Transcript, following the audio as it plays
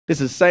This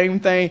is the same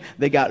thing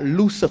they got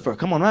Lucifer.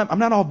 Come on, I'm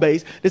not off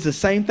base. This is the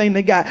same thing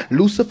they got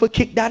Lucifer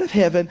kicked out of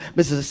heaven.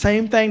 This is the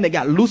same thing they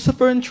got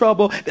Lucifer in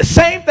trouble. The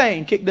same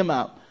thing kicked them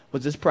out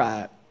was his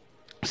pride.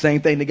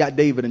 Same thing that got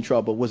David in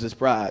trouble was his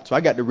pride. So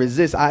I got to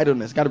resist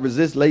idleness, got to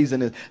resist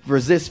laziness,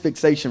 resist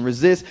fixation,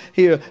 resist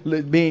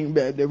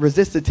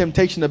the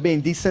temptation of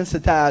being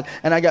desensitized.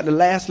 And I got to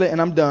lastly,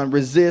 and I'm done,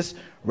 resist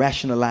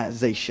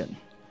rationalization.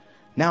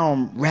 Now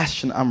I'm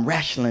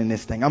rationaling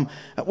this thing.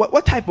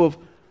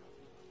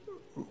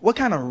 What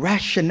kind of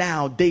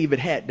rationale David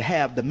had to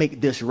have to make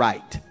this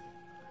right?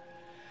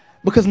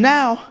 Because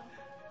now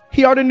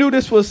he already knew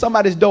this was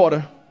somebody's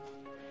daughter.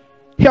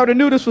 He already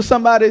knew this was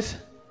somebody's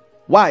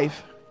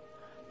wife.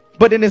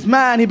 But in his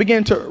mind, he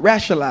began to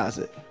rationalize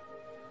it.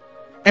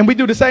 And we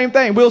do the same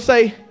thing. We'll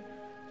say,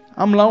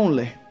 I'm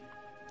lonely.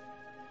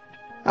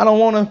 I don't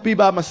want to be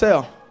by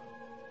myself.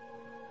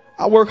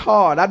 I work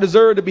hard. I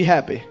deserve to be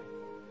happy.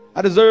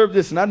 I deserve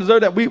this and I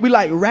deserve that. We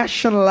like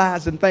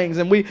rationalizing things,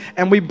 and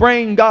we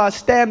bring God's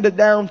standard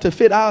down to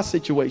fit our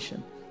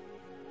situation.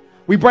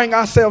 We bring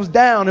ourselves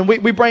down, and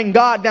we bring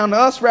God down to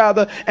us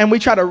rather, and we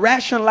try to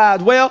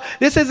rationalize. Well,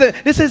 this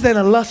isn't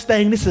a lust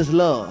thing. This is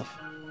love.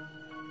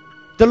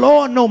 The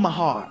Lord knows my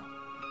heart.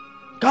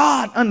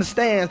 God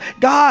understands.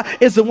 God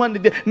is the one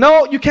that did.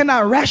 No, you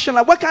cannot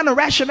rationalize. What kind of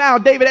rationale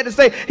David had to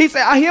say? He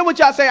said, I hear what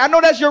y'all say. I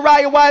know that's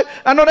Uriah's wife.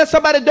 I know that's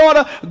somebody's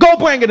daughter. Go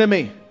bring it to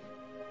me.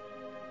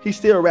 He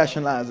still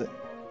rationalized it.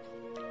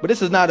 But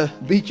this is not a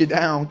beat you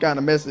down kind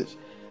of message.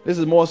 This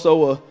is more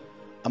so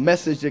a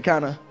message to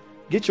kind of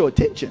get your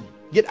attention.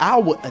 Get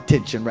our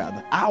attention,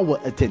 rather. Our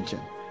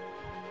attention.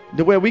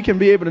 To where we can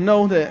be able to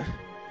know that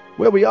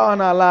where we are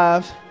in our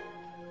lives,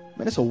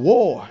 man, it's a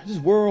war. This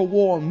is World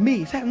War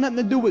Me. It's had nothing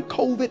to do with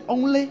COVID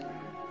only,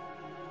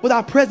 with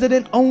our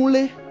president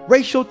only,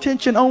 racial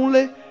tension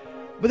only.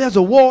 But there's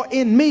a war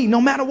in me.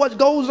 No matter what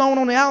goes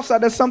on the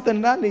outside, there's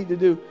something that I need to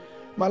do.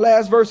 My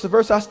last verse, the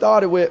verse I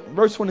started with,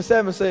 verse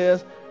 27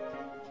 says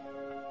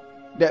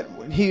that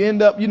he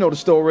ended up, you know the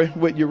story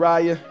with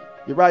Uriah.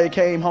 Uriah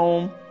came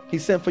home. He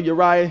sent for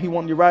Uriah. He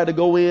wanted Uriah to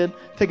go in.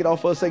 Take it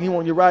off for a second. He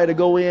wanted Uriah to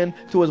go in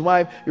to his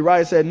wife.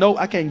 Uriah said, no,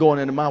 I can't go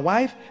in to my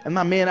wife and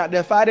my men out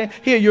there fighting.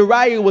 Here,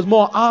 Uriah was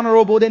more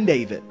honorable than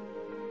David.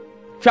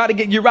 Tried to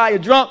get Uriah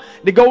drunk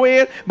to go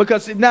in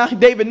because now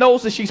David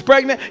knows that she's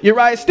pregnant.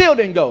 Uriah still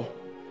didn't go.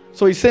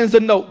 So he sends a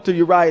note to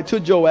Uriah, to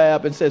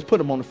Joab, and says,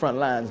 put him on the front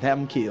lines and have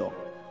him killed.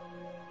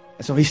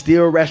 And so he's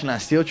still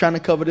rationalizing, still trying to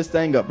cover this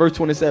thing up. Verse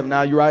 27,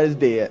 now Uriah is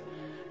dead.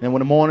 And when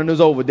the morning was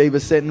over,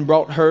 David sent and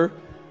brought her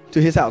to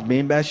his house,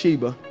 being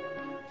Bathsheba.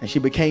 And she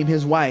became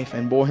his wife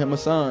and bore him a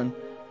son.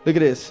 Look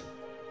at this.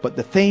 But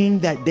the thing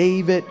that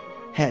David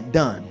had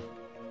done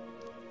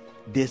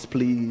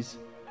displeased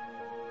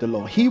the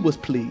Lord. He was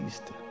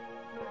pleased.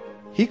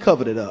 He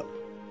covered it up.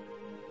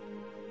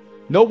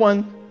 No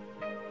one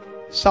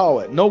saw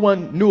it. No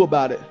one knew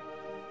about it.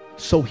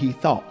 So he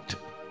thought.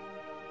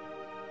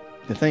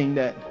 The thing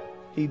that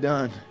he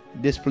done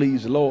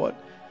displeased the Lord.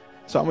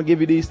 So I'm going to give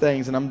you these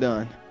things and I'm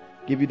done.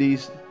 Give you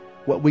these,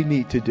 what we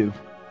need to do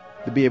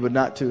to be able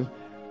not to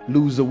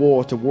lose the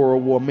war to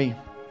World War Me. You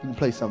can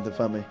play something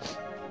for me.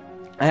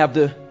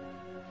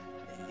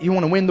 You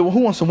want to win the war? Who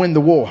wants to win the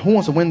war? Who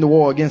wants to win the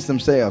war against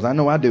themselves? I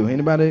know I do.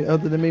 Anybody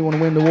other than me want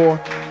to win the war?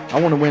 I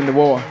want to win the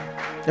war.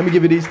 Let me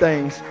give you these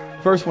things.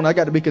 First one, I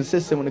got to be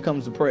consistent when it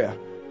comes to prayer.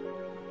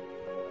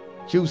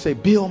 Jews say,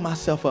 build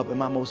myself up in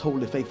my most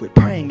holy faith with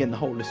praying in the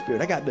Holy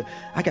Spirit. I got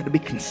to be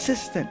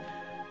consistent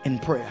in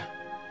prayer.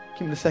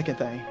 Give me the second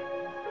thing.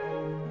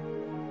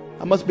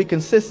 I must be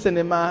consistent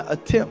in my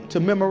attempt to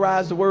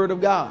memorize the Word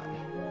of God.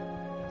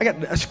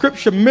 A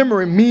scripture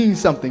memory means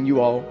something,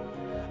 you all.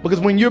 Because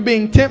when you're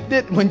being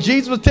tempted, when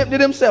Jesus was tempted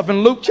himself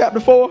in Luke chapter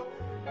 4,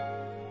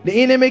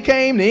 the enemy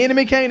came.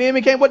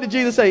 What did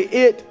Jesus say?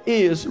 It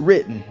is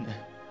written.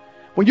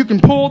 When you can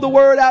pull the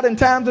word out in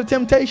times of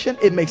temptation,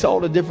 it makes all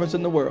the difference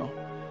in the world.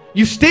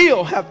 You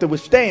still have to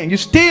withstand. You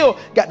still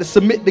got to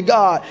submit to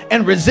God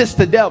and resist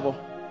the devil.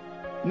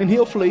 And then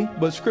he'll flee.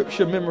 But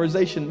scripture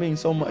memorization means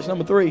so much.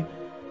 Number 3,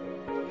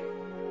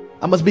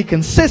 I must be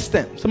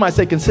consistent. Somebody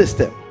say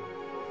consistent.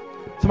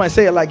 Somebody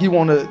say it like you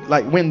want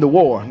to win the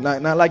war.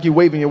 Not like you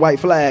waving your white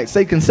flag.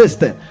 Say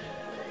consistent.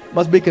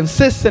 Must be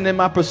consistent in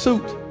my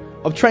pursuit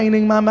of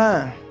training my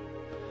mind.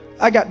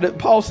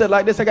 Paul said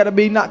like this, I got to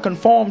be not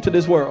conformed to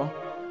this world.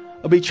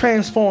 I'll be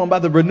transformed by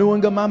the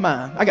renewing of my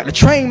mind. I got to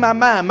train my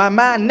mind. My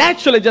mind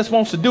naturally just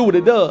wants to do what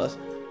it does.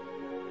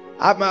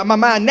 My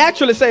mind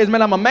naturally says,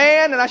 man, I'm a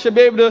man and I should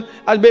be able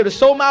to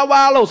sow my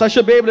wild oats. I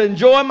should be able to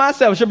enjoy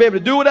myself. I should be able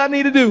to do what I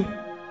need to do.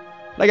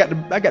 I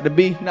got to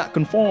be not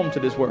conformed to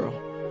this world.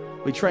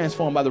 Be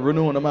transformed by the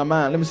renewing of my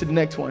mind. Let me see the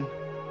next one.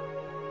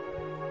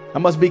 I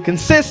must be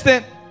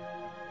consistent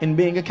in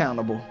being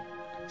accountable.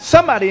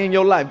 Somebody in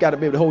your life got to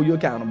be able to hold you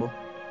accountable.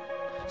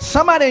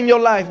 Somebody in your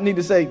life need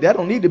to say, that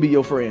don't need to be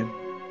your friend.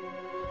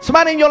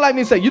 Somebody in your life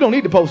needs to say, you don't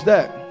need to post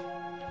that.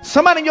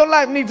 Somebody in your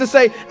life needs to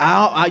say,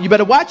 you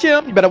better watch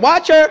him. You better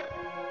watch her.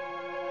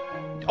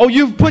 Oh,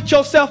 you've put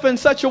yourself in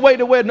such a way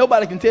to where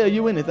nobody can tell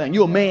you anything.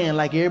 You're a man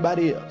like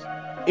everybody else.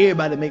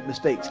 Everybody make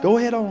mistakes. Go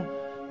ahead on.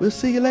 We'll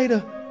see you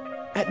later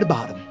at the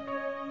bottom.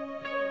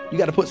 You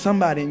got to put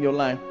somebody in your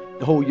life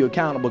to hold you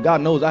accountable.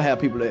 God knows I have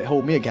people that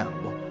hold me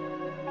accountable.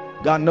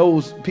 God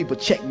knows people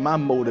check my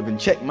motive and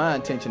check my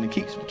intention and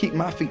keep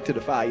my feet to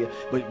the fire.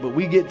 But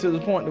we get to the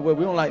point where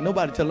we don't like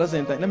nobody tell us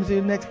anything. Let me see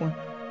the next one.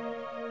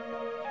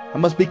 I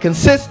must be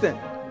consistent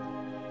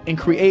in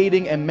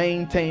creating and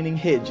maintaining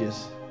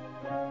hedges.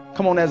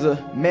 Come on, as a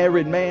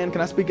married man,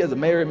 can I speak as a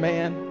married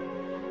man?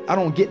 I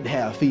don't get to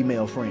have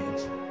female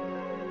friends.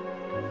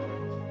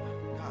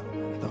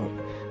 I thought,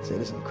 I said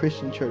it's a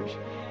Christian church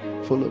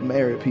full of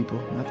married people.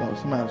 And I thought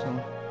somebody was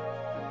going,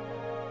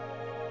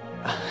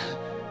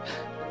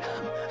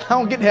 I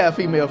don't get to have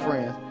female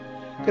friends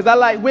because I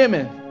like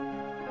women.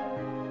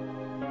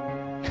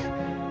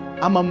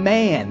 I'm a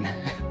man.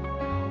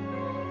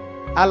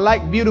 I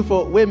like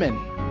beautiful women.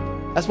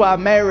 That's why I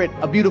married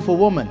a beautiful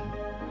woman.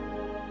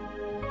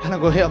 I'm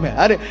not gonna help me.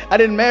 I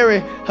didn't marry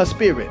her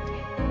spirit.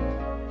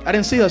 I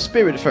didn't see her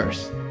spirit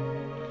first.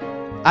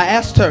 I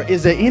asked her,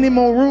 is there any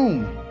more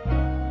room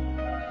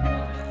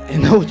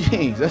in those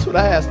jeans? That's what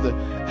I asked her.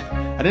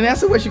 I didn't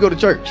ask her where she go to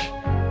church.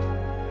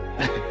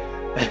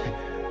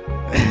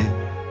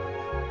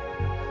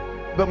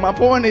 But my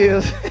point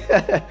is,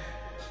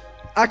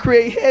 I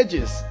create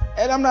hedges.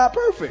 And I'm not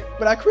perfect,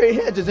 but I create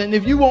hedges. And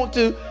if you want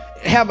to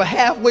have a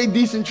halfway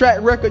decent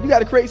track record, you got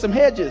to create some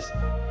hedges.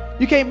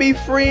 You can't be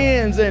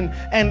friends and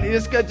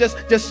just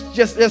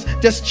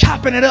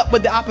chopping it up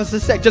with the opposite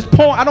sex.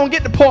 I don't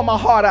get to pour my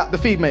heart out to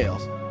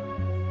females.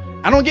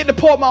 I don't get to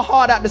pour my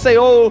heart out to say,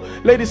 oh,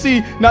 Lady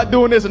C not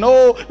doing this and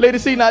oh, Lady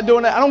C not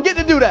doing that. I don't get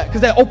to do that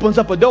because that opens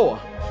up a door.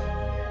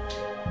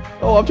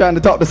 Oh, I'm trying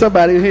to talk to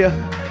somebody in here.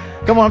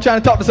 Come on, I'm trying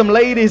to talk to some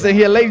ladies in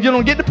here. Ladies, you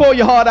don't get to pour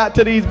your heart out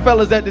to these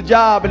fellas at the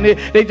job and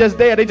they just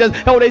there. They just,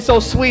 oh, they so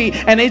sweet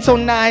and they so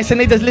nice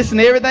and they just listen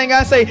to everything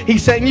I say.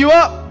 He's setting you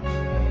up.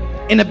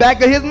 In the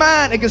back of his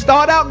mind, it can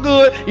start out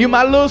good. You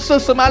my little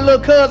sister, my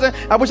little cousin.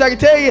 I wish I could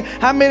tell you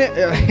how many.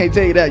 I can't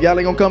tell you that. Y'all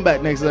ain't gonna come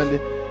back next Sunday.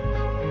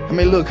 How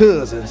many little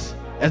cousins?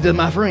 That's just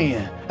my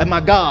friend. That's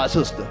my God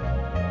sister.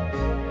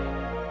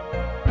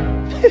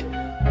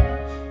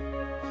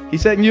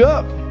 He's setting you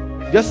up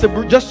just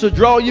to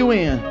draw you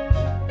in.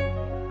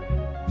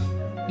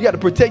 You got to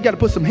protect. You got to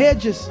put some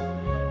hedges.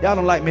 Y'all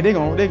don't like me. They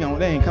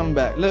ain't coming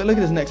back. Look at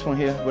this next one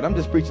here. But I'm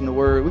just preaching the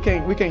word. We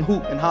can't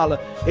hoop and holler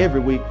every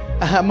week.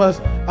 I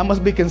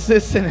must be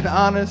consistent and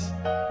honest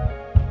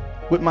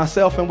with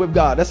myself and with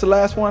God. That's the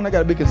last one. I got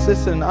to be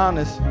consistent and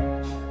honest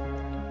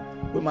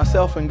with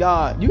myself and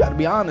God. You got to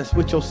be honest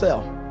with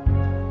yourself.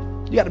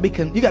 You got to be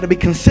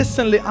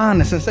consistently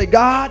honest and say,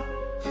 God,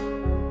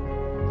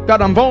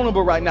 I'm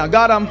vulnerable right now.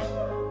 God,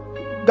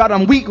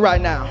 I'm weak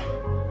right now.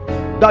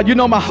 God, you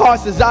know my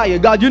heart's desire.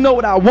 God, you know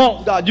what I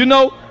want. God, you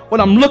know what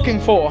I'm looking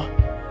for.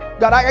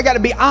 God, I got to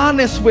be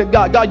honest with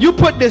God. God, you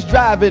put this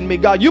drive in me.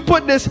 God, you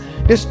put this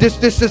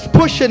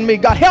push in me.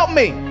 God, help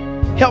me.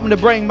 Help me to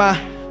bring my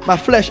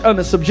flesh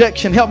under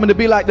subjection. Help me to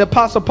be like the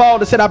Apostle Paul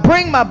that said, I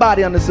bring my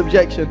body under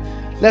subjection,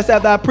 lest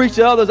after I preach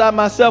to others, I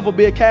myself will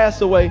be a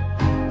castaway.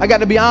 I got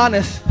to be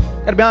honest.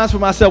 I got to be honest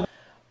with myself.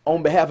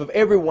 On behalf of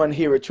everyone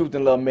here at Truth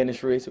and Love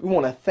Ministries, we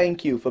want to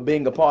thank you for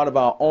being a part of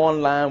our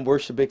online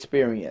worship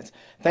experience.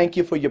 Thank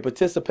you for your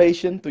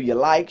participation through your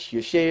likes,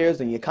 your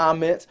shares, and your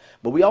comments.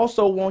 But we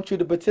also want you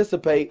to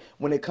participate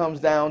when it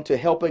comes down to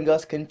helping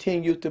us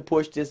continue to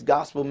push this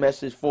gospel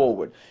message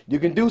forward. You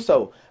can do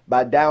so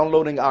by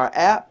downloading our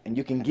app, and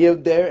you can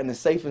give there in a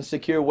safe and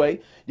secure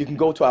way. You can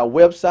go to our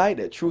website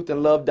at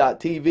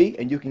truthandlove.tv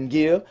and you can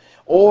give,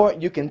 or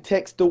you can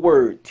text the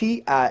word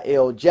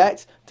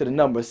TILJAX to the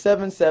number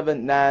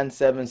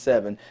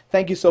 77977.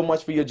 Thank you so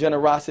much for your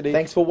generosity.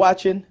 Thanks for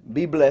watching.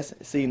 Be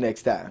blessed. See you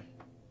next time.